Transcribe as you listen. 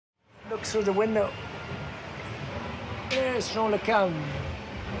through the window. Yes, Jean le Calme.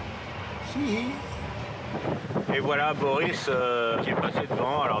 Et voilà Boris qui est passé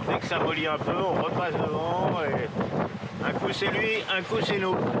devant. Alors dès que ça relie un peu, on repasse devant. Et un coup c'est lui, un coup c'est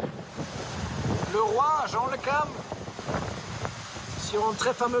nous. Le roi, Jean le Calme, sur un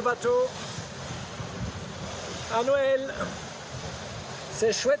très fameux bateau. À Noël.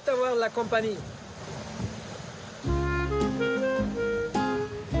 C'est chouette d'avoir la compagnie.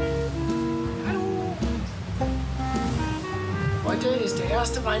 Hallo. Heute ist der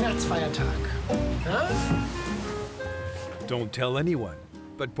erste Weihnachtsfeiertag. Huh? Don't tell anyone,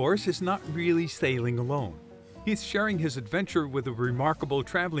 but Boris is not really sailing alone. He's sharing his adventure with a remarkable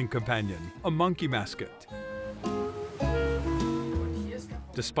traveling companion, a monkey mascot.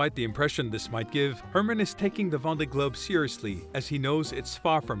 Despite the impression this might give, Herrmann is taking the Vendée Globe seriously as he knows it's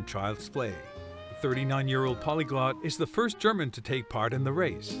far from child's play. The 39-year-old polyglot is the first German to take part in the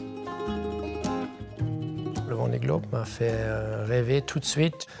race. Le Vendée Globe m'a fait rêver tout de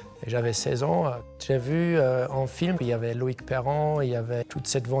suite. J'avais 16 ans. J'ai vu en film, il y avait Loïc Perron, il y avait toute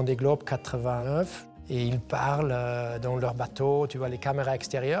cette Vendée Globe 89. Et ils parlent dans leur bateau, tu vois, les caméras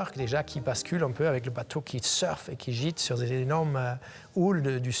extérieures, déjà qui basculent un peu avec le bateau qui surfe et qui gîte sur des énormes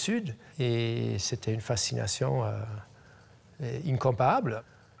houles du sud. Et c'était une fascination incomparable.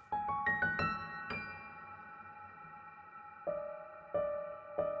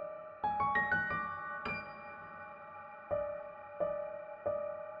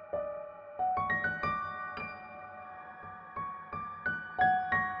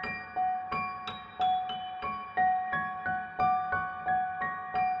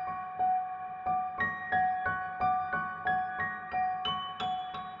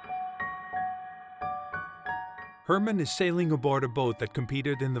 Herrmann is sailing aboard a boat that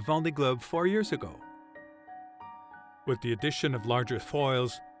competed in the Vendée Globe 4 years ago. With the addition of larger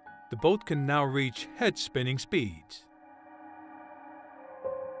foils, the boat can now reach head-spinning speeds.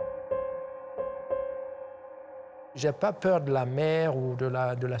 J'ai pas peur de la mer ou de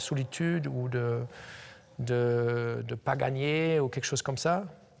la solitude ou de pas gagner ou quelque chose comme ça.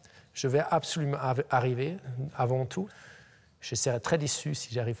 Je vais absolument arriver avant tout. Je serais très déçu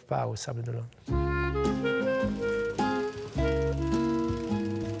si j'arrive pas au Sable d'Olonne.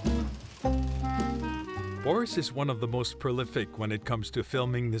 Boris is one of the most prolific when it comes to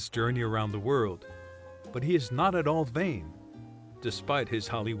filming this journey around the world, but he is not at all vain, despite his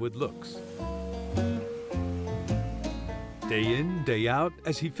Hollywood looks. Day in, day out,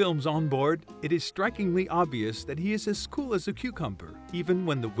 as he films on board, it is strikingly obvious that he is as cool as a cucumber, even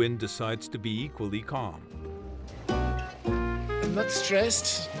when the wind decides to be equally calm. I'm not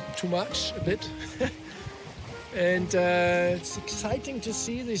stressed too much, a bit. And it's exciting to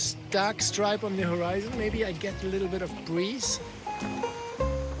see this dark stripe on the horizon. Maybe I get a little bit of breeze.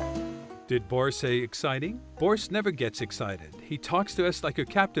 Did Boris say exciting? Boris never gets excited. He talks to us like a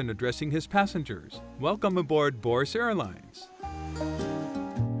captain addressing his passengers. Welcome aboard Boris Airlines.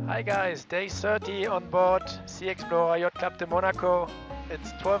 Hi guys, day 30 on board Sea Explorer Yacht Club de Monaco.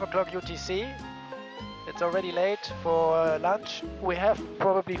 It's 12 o'clock UTC. It's already late for lunch. We have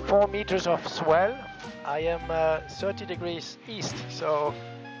probably 4 meters of swell. I am 30 degrees east, so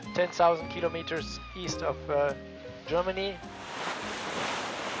 10,000 kilometers east of Germany.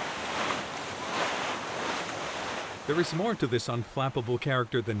 There is more to this unflappable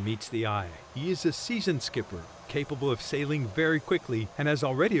character than meets the eye. He is a seasoned skipper, capable of sailing very quickly, and has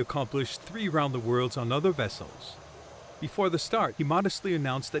already accomplished 3 round-the-worlds on other vessels. Before the start, he modestly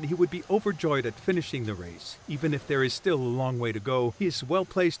announced that he would be overjoyed at finishing the race. Even if there is still a long way to go, he is well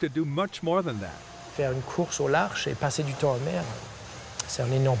placed to do much more than that. Faire une course au large et passer du temps en mer, c'est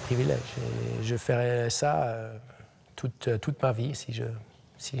un énorme privilège. Et je ferai ça toute ma vie si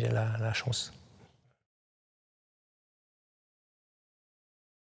j'ai la chance.